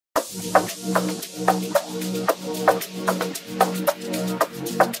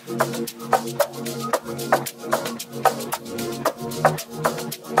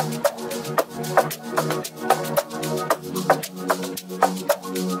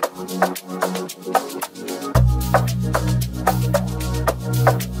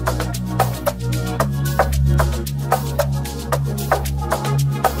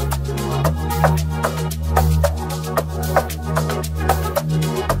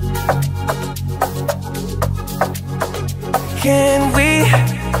Can we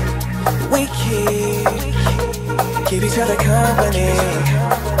keep each other company?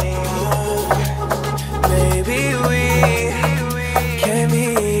 Maybe we can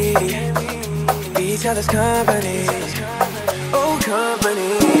be each other's company. Oh, company.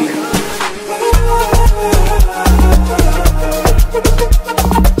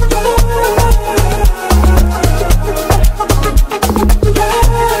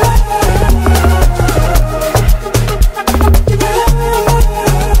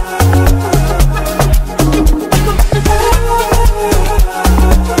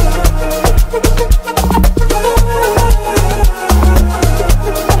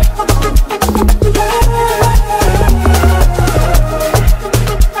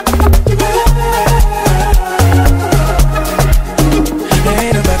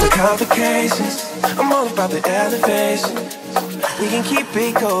 I'm all about the elevation. We can keep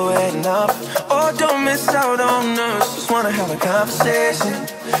it going up, or don't miss out on us. Just wanna have a conversation,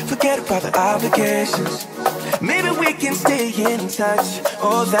 forget about the obligations. Maybe we can stay in touch.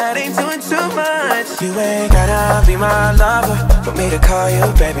 Oh, that ain't doing too much. You ain't gotta be my lover for me to call you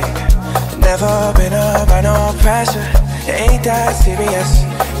baby. Never been up by no pressure, it ain't that serious.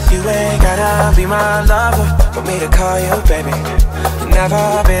 You ain't gotta be my lover for me to call you baby.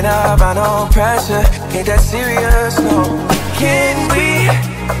 Never been up by no pressure, ain't that serious, no. Can we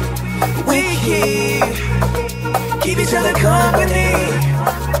keep each other company?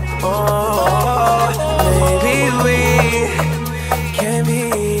 Oh, maybe we can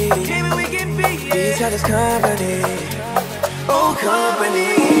be each other's company. Oh,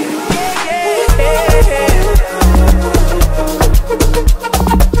 company.